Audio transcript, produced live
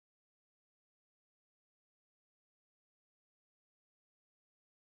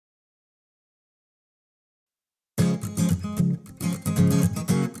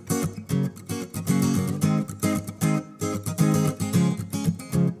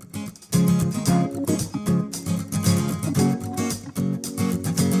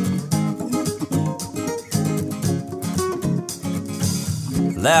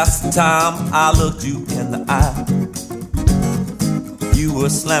Last time I looked you in the eye, you were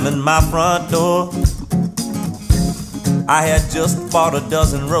slamming my front door. I had just bought a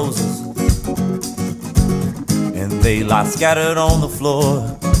dozen roses, and they lie scattered on the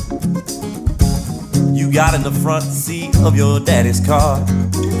floor. You got in the front seat of your daddy's car,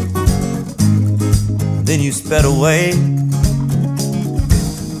 then you sped away.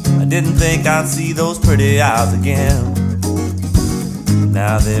 I didn't think I'd see those pretty eyes again.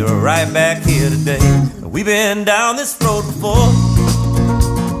 Now they're right back here today. We've been down this road before,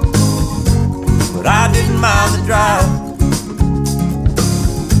 but I didn't mind the drive.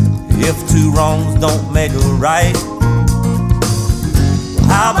 If two wrongs don't make a right, well,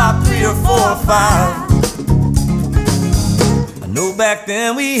 how about 3 or 4 or 5? I know back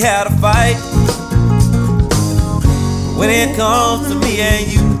then we had a fight. When it comes to me and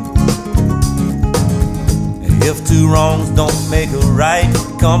you, if two wrongs don't make a right,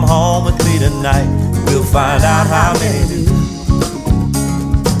 come home with me tonight. We'll find out how many do.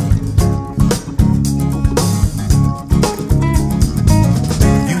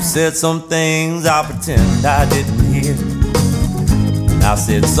 You said some things I pretend I didn't hear. I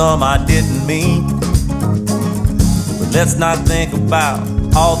said some I didn't mean. But let's not think about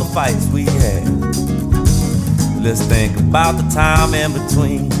all the fights we had. Let's think about the time in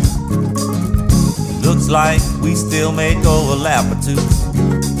between. Looks like we still make over a lap or two,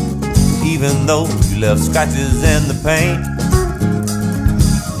 even though you left scratches in the paint.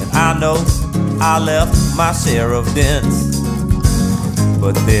 And I know I left my share of dents,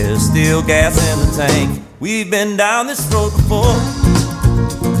 but there's still gas in the tank. We've been down this road before,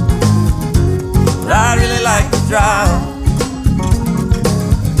 but I really like to drive.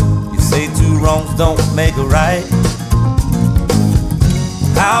 You say two wrongs don't make a right.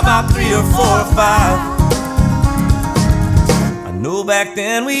 How about 3 or 4 or 5? I know back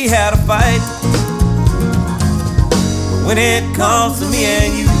then we had a fight. But when it comes to me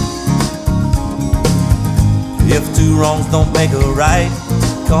and you, if two wrongs don't make a right,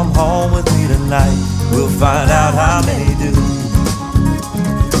 come home with me tonight. We'll find out how many do.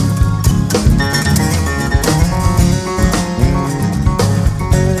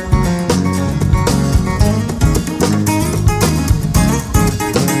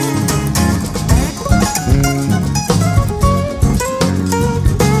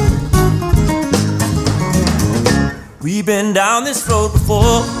 We've been down this road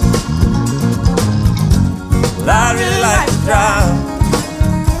before, but I really like to drive.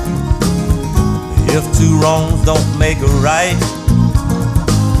 If two wrongs don't make a right,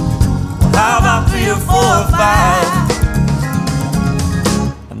 well, how about 3 or 4 or 5?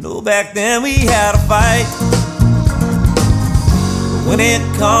 I know back then we had a fight. But when it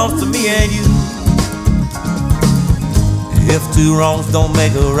comes to me and you, if two wrongs don't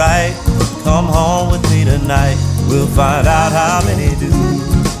make a right, come home with me tonight. We'll find out how many do.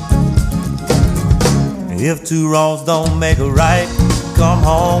 If two wrongs don't make a right, come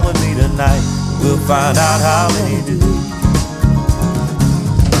home with me tonight. We'll find out how many do.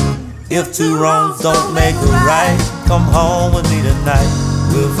 If two wrongs don't make a right, come home with me tonight.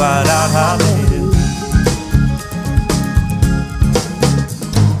 We'll find out how many do.